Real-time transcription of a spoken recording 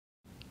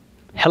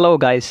Hello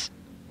guys,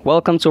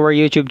 welcome to our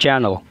YouTube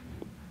channel.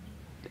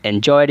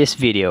 Enjoy this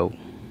video.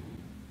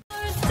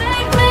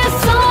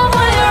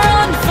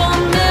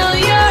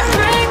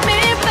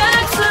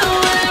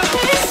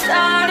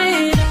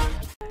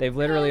 They've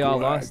literally all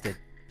lost it.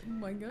 Oh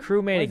my god.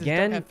 Crewmate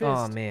again?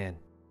 Oh man.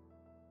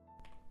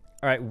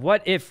 Alright,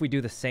 what if we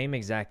do the same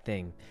exact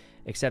thing?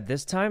 Except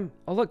this time,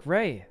 oh look,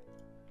 Ray.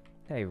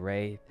 Hey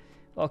Ray,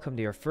 welcome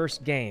to your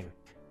first game.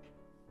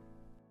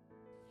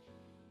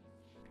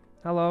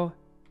 Hello.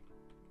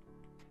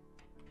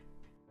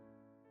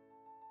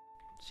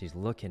 She's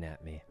looking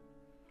at me.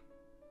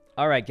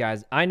 Alright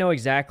guys, I know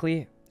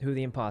exactly who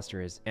the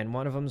imposter is, and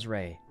one of them's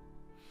Ray.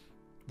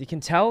 You can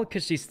tell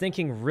because she's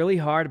thinking really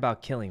hard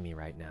about killing me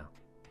right now.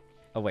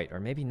 Oh wait, or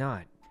maybe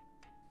not.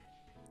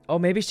 Oh,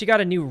 maybe she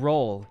got a new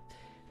role,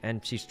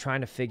 and she's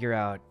trying to figure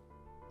out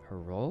her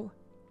role?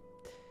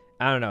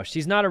 I don't know.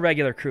 She's not a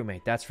regular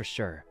crewmate, that's for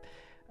sure.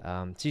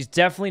 She's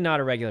definitely not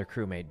a regular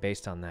crewmate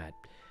based on that.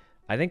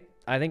 I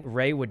think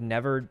Ray would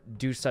never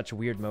do such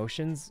weird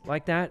motions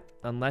like that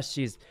unless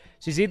she's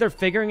either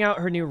figuring out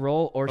her new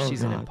role or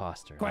she's an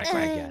imposter. Quack, That's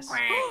my quack, guess.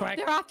 quack.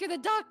 They're after the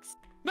ducks.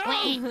 No!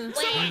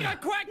 Someone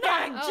got quacked No,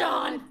 on!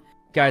 John.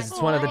 Guys,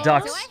 it's one of the Do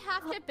ducks. I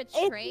have to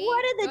betray? one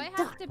of the Do I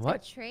have to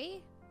What?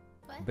 betray?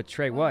 What?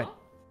 Betray what?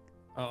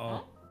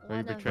 Uh-oh. Who are you One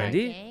of my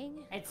betraying?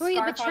 gang? It's Who are you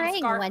scarf on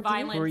betraying, scarf Wendy?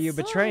 violence. Who are you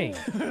betraying?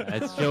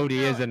 It's Jody,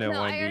 isn't it, No, I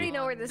already Wendy?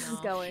 know where this is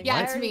going. Yeah,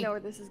 I it's already me. know where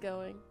this is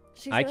going.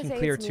 She's I gonna can say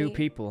clear it's two me.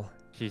 people.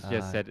 She's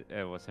just said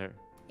it was her.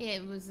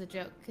 It was a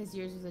joke, because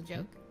yours was a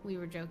joke. We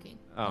were joking.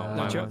 Oh, No,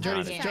 mine Jo- was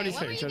Jody's- not. Yeah. Jody's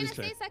What were clear, you Jody's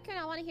gonna clear. say,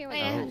 Sykkuno? I want to hear what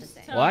Yeah. you have to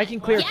say. Well, I can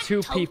clear Yeah,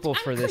 two totes. people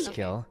I'm for this clear.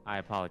 kill. I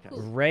apologize.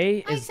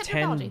 Ray I is accept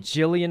 10 apology.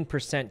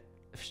 jillion%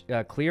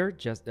 clear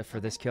just for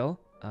this kill.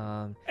 It's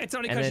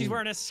only And because she's then-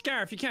 wearing a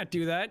scarf. You can't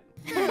do that.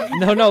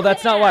 No,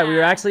 that's not why. We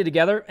were actually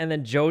together, and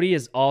then Jody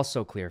is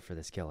also clear for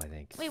this kill, I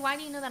think. Wait, why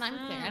do you know that I'm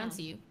clear? I don't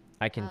see you.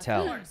 I can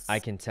tell. course. I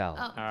can tell.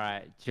 Oh. All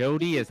right,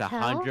 Jody is Tell?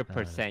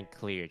 100%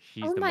 clear.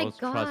 She's Oh the my most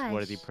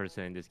trustworthy gosh.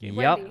 person in this game.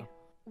 Yep.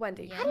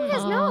 Wendy. How do you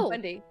guys know?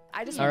 Wendy.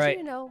 I just All want right.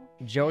 you to know.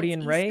 Jody It's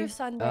and Ray. Easter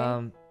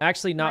Sunday.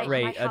 Actually, not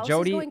Ray. My house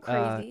Jody. is going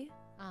crazy.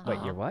 Wait,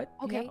 you're what?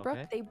 Okay, Yeah. Brooke.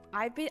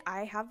 Okay.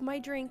 I have my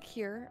drink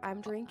here.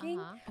 I'm drinking.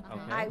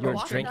 Okay. I You're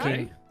walked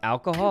drinking Up,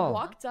 alcohol.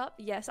 walked up.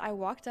 Yes, I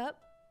walked up.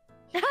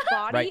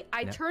 Body. Right,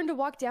 I no. turned to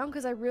walk down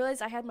because I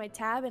realized I had my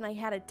tab and I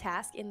had a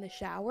task in the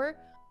shower.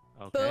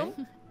 Okay.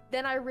 Boom.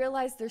 Then I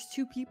realized there's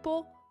two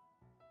people,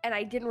 and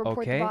I didn't report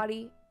Okay. the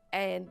body.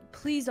 And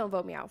please don't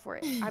vote me out for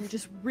it. I'm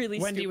just really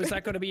Wendy, stupid. was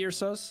that going to be your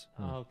sus?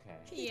 Okay.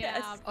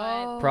 Yes.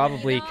 but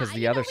Probably you know, 'cause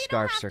the you know, other we don't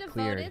scarves have are to vote,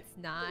 cleared. It's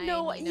nine,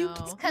 No, you you know.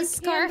 can- Because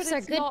but scarves are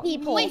it's good not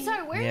people. Wait,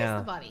 sorry, where is Yeah.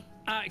 the body?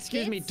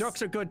 Excuse me, It's-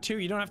 ducks are good too.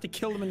 You don't have to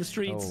kill them in the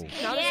streets.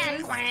 Oh. Not Yeah,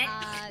 as-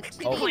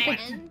 To Oh. the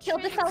Kill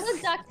the fellow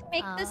entrance, duck to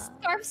make the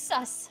scarf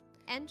sus.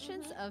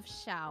 entrance of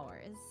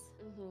showers.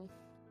 Mhm.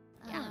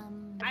 Yeah.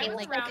 I was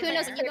like, around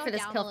Sykunno's there. clear Go for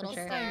this down kill the for little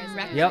sure.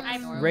 stairs, Yep.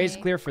 right? Ray's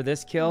clear for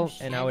this kill,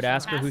 and I would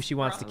ask her who she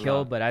wants to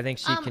kill, Bro. but I think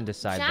she can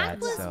decide Jack that.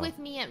 was So. with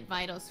me at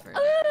Vitals for.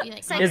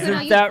 Sykkuno,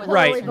 Isn't you that totally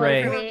right, voted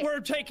Ray? for me. We're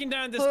taking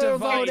down this Who divide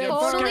voted of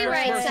for Totally me?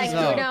 scarves right, versus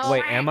Sykkuno. ducks.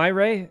 Wait, am I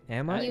Ray?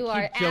 Am I? You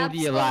are Keep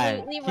Jody alive.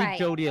 absolutely Keep right.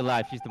 Jody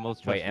alive. She's the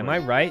most Wait, trustworthy. am I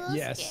right?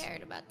 Yes.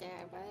 Scared about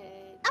that, but.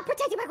 I'm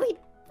protected by queen.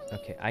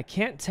 Okay, I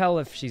can't tell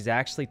if she's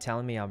actually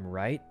telling me I'm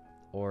right,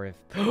 or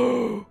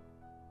if...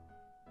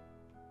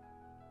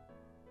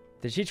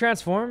 Did she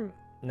transform?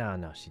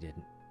 No, she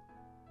didn't.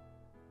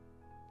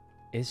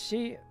 Is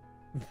she?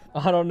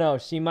 I don't know.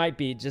 She might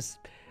be.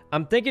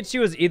 I'm thinking she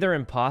was either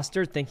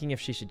imposter, thinking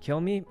if she should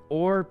kill me,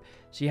 or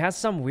she has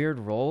some weird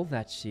role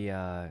that she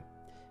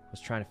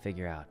was trying to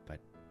figure out, but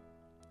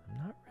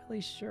I'm not really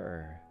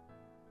sure.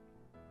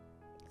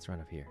 Let's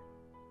run up here.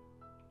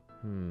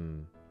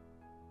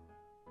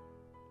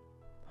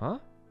 Huh?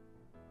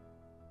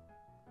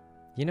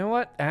 You know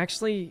what?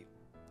 Actually,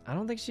 I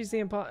don't think she's the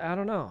imposter. I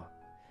don't know.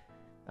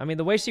 I mean,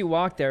 the way she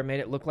walked there made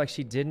it look like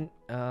she didn't,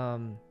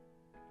 What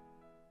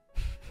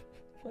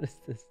is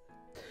this?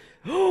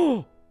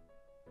 Oh!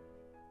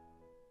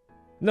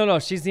 No,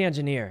 she's the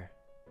engineer.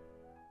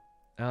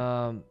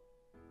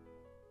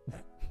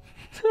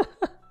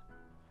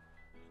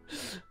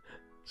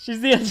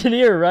 She's the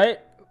engineer, right?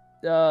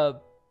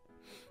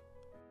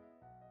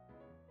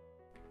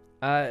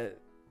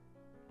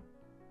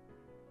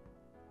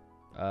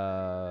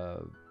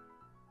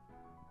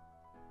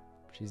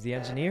 She's the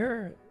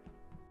engineer?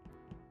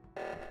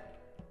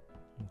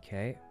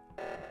 Okay.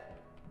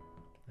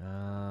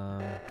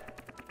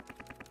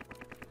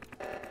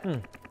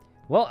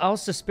 Well, I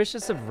was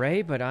suspicious of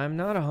Ray, but I'm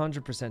not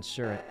 100%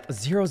 sure.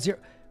 0-0.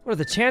 What are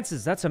the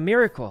chances? That's a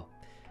miracle.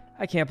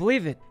 I can't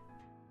believe it.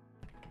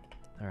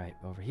 All right,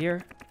 over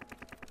here.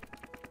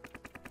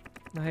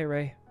 No, hey,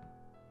 Ray.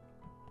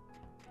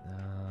 All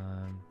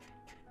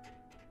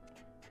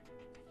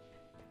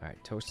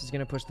right, Toast is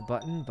gonna push the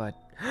button, but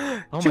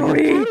Oh my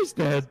Jody! God, Jody's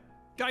dead.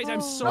 Guys,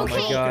 I'm so Oh my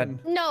broken. God.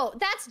 No,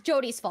 that's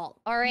Jody's fault.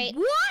 All right.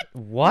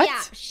 What?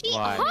 Yeah, she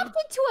Why? hopped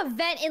into a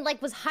vent and like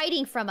was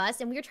hiding from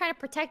us, and we were trying to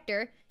protect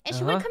her, and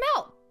she wouldn't come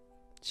out.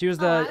 She was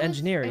the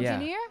engineer, yeah.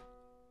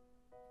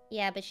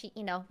 Yeah, but she,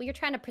 you know, we were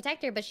trying to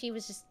protect her, but she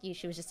was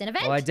just in a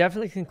vent. Well, I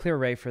definitely can clear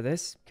Ray for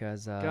this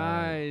because.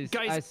 Guys,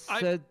 Guys, I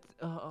said.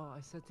 I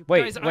said to.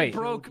 Wait, Guys, I wait.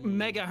 broke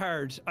mega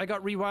hard. I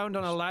got rewound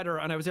on a ladder,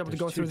 and I was able to There's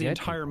go two through the dead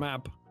entire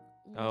map.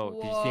 Oh, did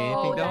you see Oh,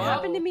 anything that though?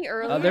 happened to me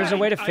earlier. There's a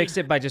way to I- fix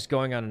it by just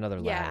going on another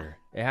Yeah. ladder.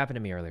 It happened to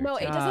me earlier. No,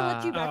 too. it doesn't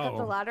let you back up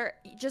the Oh. ladder.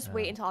 Just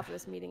wait Oh. until after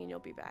this meeting and you'll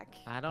be back.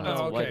 I don't Oh,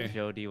 know okay. what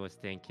Jody was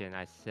thinking.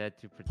 I said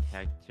to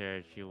protect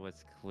her. She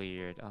was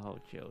cleared. Oh,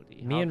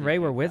 Jody. Me how and did Ray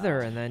you were with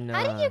her, die? and then.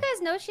 How did you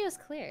guys know she was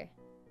clear?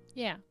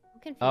 Yeah.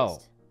 I'm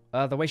confused.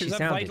 The way She she was at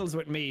sounded. vitals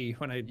with me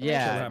when I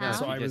Yeah, killed her, Huh?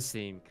 so she I just was.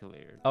 seemed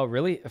cleared. Oh,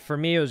 really? For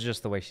me, it was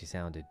just the way she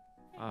sounded.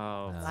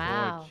 Oh,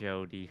 Wow. poor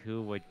Jody.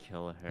 Who would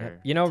kill her?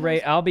 You know,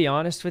 Ray, I'll be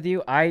honest with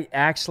you. I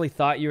actually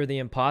thought you were the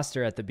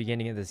imposter at the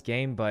beginning of this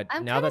game, but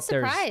I'm now kinda that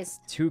there's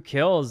surprised. 2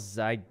 kills,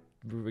 I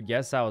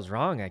guess I was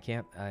wrong. I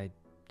can't.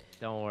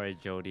 Don't worry,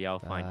 Jody. I'll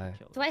find Uh, the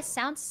killer. Do I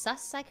sound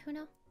sus,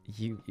 Sykkuno?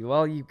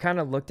 Well, you kind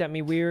of looked at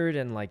me weird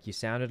and like you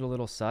sounded a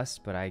little sus,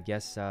 but I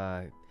guess.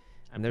 And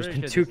there's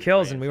pretty been sure 2 this is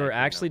kills, Ray and and we were Sykkuno.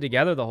 actually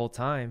together the whole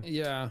time.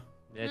 Yeah.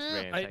 It's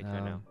Ray and I-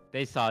 Sykkuno.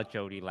 They saw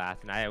Jody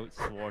last, and I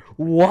swore to protect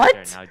What?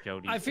 her. Now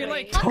Jody's I feel dead.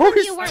 like- How come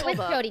you Toast? weren't with Hold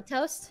up. Jody,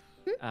 Toast?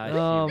 She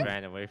Um,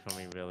 ran away from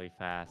me really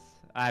fast.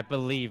 I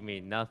believe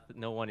me,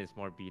 no one is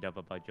more beat up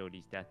about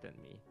Jody's death than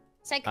me.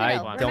 I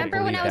Sykkuno, don't remember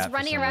when believe I was that for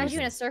running some around you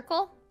in a reason.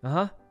 circle?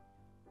 Uh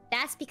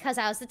That's because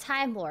I was the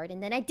Time Lord,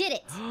 and then I did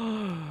it.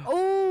 huh.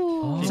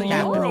 Oh. So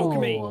you broke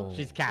me.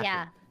 She's captain.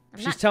 Yeah. I'm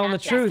She's not telling the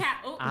captain. truth.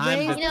 I'm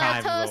the You know,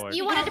 Time Toast, Lord.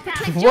 you wanted to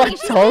protect What, Jody.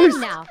 She's Toast?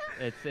 dead now.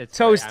 It's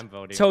Toast, Ray. I'm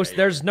voting Toast. Ray.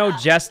 There's no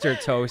jester,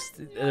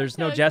 Toast. There's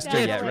no Toast, jester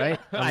Toast. yet, right?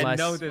 I know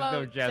Unless, there's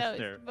no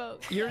jester.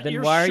 then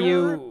You're why are sure?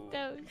 you?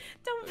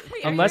 Toast.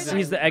 Unless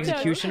he's the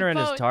executioner and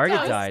his target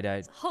Toast.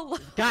 died. Hello.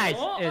 Guys,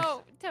 it's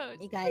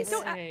Toast. You guys.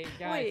 hey,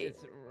 guys, Wait.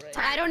 it's Ray.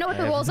 I don't know what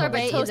the I have rules are, no but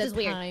idea. Toast is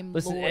weird.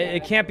 Listen,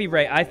 it can't be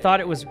Ray. I thought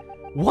it was.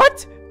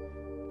 What?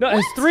 No,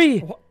 it's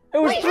 3. It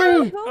was Wait,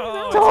 3.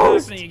 Oh, Toast!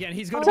 it's happening again.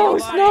 He's gonna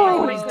Toast, be alive.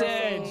 no! Oh, he's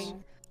dead.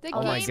 The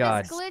Oh my game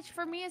God. is glitched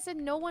for me. It said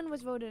no one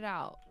was voted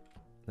out.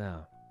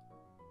 No.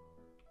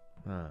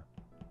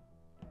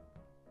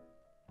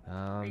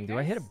 Do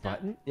I hit a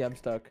button? Yeah, I'm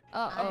stuck.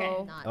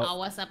 Uh-oh. Oh.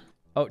 What's up?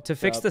 Oh, to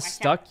fix Yup. the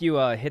stuck, you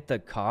hit the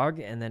cog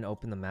and then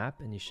open the map,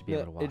 and you should be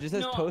able to walk. It just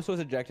says No, Toast was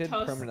ejected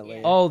Toast, permanently.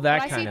 yeah. Oh, But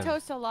that I see kind of.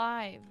 Toast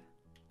alive.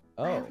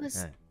 Oh, I was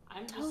Yeah.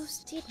 I'm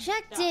just Toast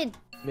ejected.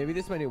 maybe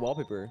this is my new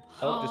wallpaper.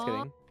 Oh, just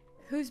kidding.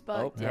 Who's Oh,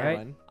 bugged? never Alright.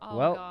 mind. Oh,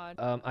 Well,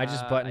 God. I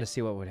just buttoned to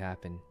see what would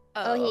happen.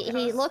 Oh, he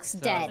okay. looks So-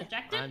 dead.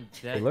 ejected. I'm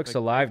dead. He looks but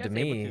alive you to guys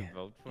able me.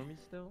 vote for me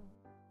still?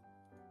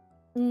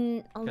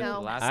 Oh 'Cause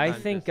no. last I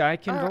time think this- I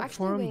can Or vote actually,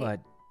 for him, wait.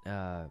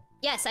 but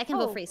Yes, I can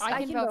vote for you.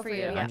 I can vote for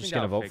you. Yeah. I'm I just think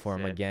gonna I'll vote fix for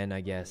him it. again,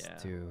 I guess. Yeah.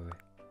 To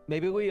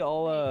Maybe we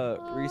all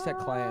reset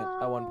client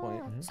at one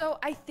point. So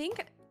I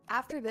think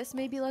after this,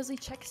 maybe Leslie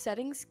check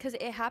settings because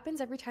it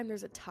happens every time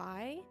there's a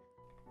tie.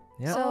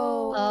 yeah.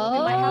 So we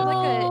might have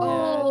like a.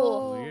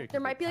 Oh. Weird, 'cause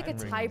There might be like a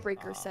timer is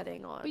tiebreaker off.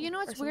 setting on. But you know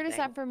what's or weird is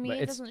that something. for me But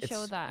it it's- doesn't show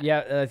it's- that.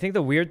 Yeah, I think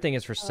the weird thing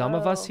is for some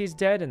of us Oh. he's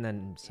dead, and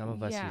then some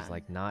of us Yeah. he's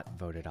like not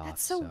voted off.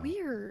 That's so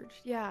weird.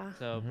 Yeah.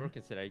 So, Mhm. Brooke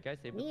and Sid, are you guys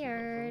able to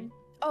Weird. vote for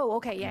me? Oh,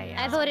 okay. Yeah,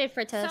 yeah. I voted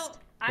for Toast. So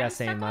I'm Yeah, stuck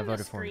same, I on the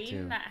voted for him,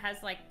 screen too. that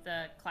has like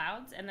the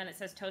clouds, and then it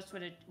says Toast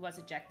was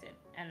ejected,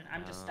 and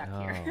I'm just stuck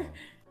Oh. here.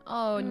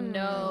 Oh Hmm.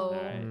 no.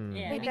 Alright. Hmm.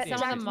 Yeah. Maybe That- some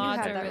Jack, of the you mods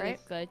had are that, really right?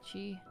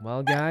 glitchy.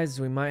 Well, guys,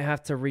 we might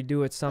have to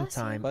redo it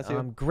sometime. Bless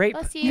you. Grape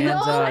Bless and you.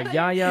 No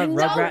Yaya, no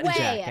Rugrat, and way.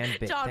 Jack, and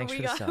Bit. John, Thanks we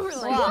for the got.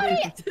 subs. We're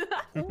Why?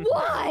 like,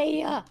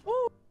 Why?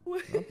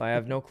 Nope, I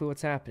have no clue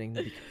what's happening,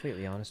 to be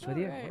completely honest with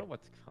you. I wonder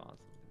what's causing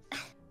this.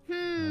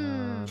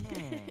 Um,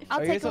 I'll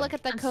Are you take a guys- look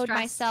at the I'm code stressed.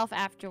 myself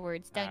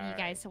afterwards. Don't you Alright.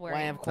 guys worry.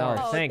 Why, of oh, course.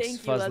 Oh, thanks, thank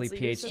you, Fuzzly Leslie,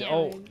 you're PhD. so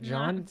Oh, kind.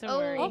 John? Not to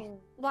worry. Oh.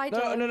 Why, No,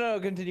 John? no.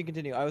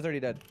 Continue. I was already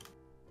dead.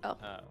 Oh.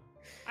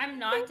 I'm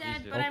not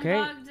dead, but Okay.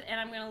 I'm bugged, and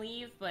I'm gonna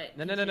leave. But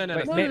No. Wait, no, no,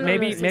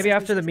 maybe no, maybe no,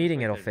 after the no, meeting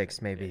Wait, it'll wait,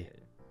 fix, maybe.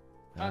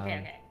 Okay, Um,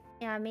 okay.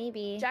 Yeah,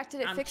 maybe. Jack,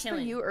 did it I'm fix for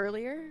chilling. you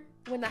earlier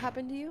when that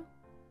happened to you?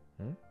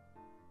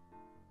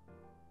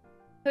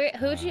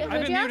 Who'd you I've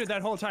been ask? muted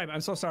that whole time.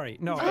 I'm so sorry.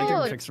 No, it Oh.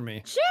 didn't fix for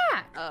me.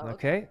 Jack. Oh,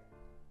 Okay.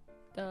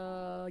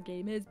 The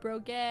game is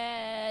broken.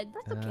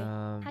 That's okay.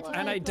 How'd you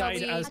And I get died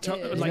Bobby? as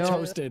You like know,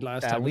 Toast did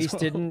last time. At as least well.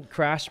 didn't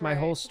crash my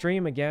whole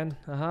stream again.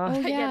 Oh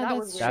Yeah, yeah, that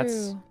was that's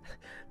That's true.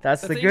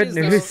 that's The the thing good is,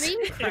 though, The news.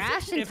 stream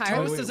crashed if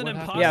entirely. Toast is an Wait,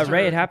 what imposter, Yeah,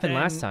 Ray, it happened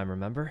then- last time.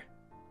 Remember?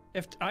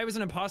 If I was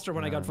an imposter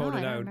when I got No, No, I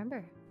voted don't out,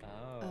 remember.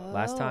 Oh.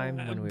 Last time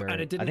Uh, when we were, and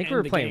it I didn't think we end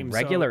were the playing game, so-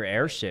 regular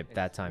airship It's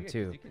that time weird 'cause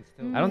too. you can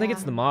still- I don't think Yeah.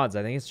 it's the mods.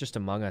 I think it's just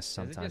Among Us Does it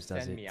sometimes just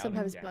does send it. me out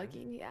Sometimes again?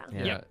 bugging, yeah.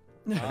 Yeah. Yeah.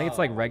 I think it's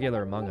like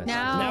regular Among Us.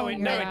 Now it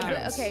Yeah,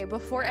 counts. Okay,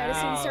 before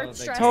Edison Now starts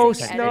they stressing,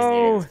 Toast, Edison,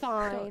 no. it's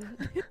fine.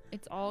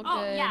 It's all good.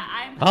 Oh yeah,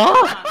 I'm.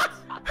 Huh?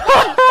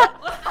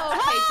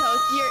 Okay,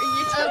 Toast,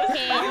 you're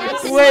Okay,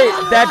 that's Wait,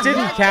 enough. that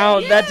didn't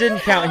count. That didn't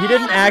count. He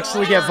didn't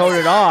actually get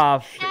voted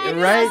off, That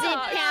right?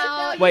 doesn't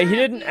count. Wait, he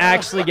didn't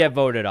actually get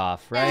voted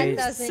off, That right?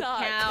 doesn't Suck.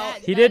 count.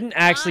 He didn't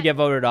actually get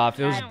voted off.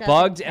 It was That doesn't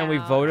bugged, and we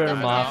count. voted him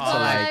That off doesn't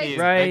to count. like, see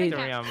right?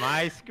 victory on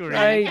my screen.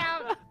 Right.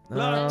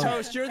 Look,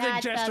 Toast, you're the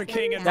That Jester doesn't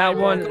King in That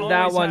my one, book,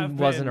 that always one have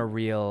wasn't been. a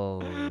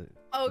real.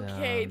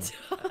 Okay.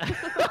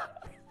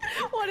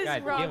 What is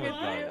Guys, the wrong game with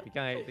was you?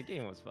 bugged. The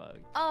game was bugged.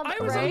 I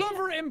was Ray? a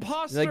lover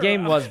imposter. The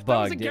game was That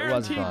bugged. a It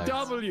was guaranteed bugged.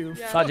 W.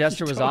 Yeah. Thought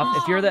Jester was off.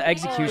 If you're the Oh,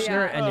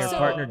 executioner yeah. and your So,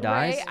 partner Ray,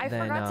 dies, I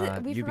then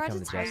forgot we you forgot become to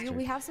the tell you Jester.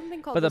 we have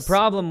something called But the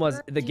problem was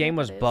smoker. the Do you know game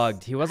what was it is?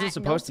 bugged. He wasn't Nope.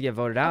 supposed to get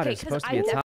voted out. Okay, It was 'cause supposed to be I a tie.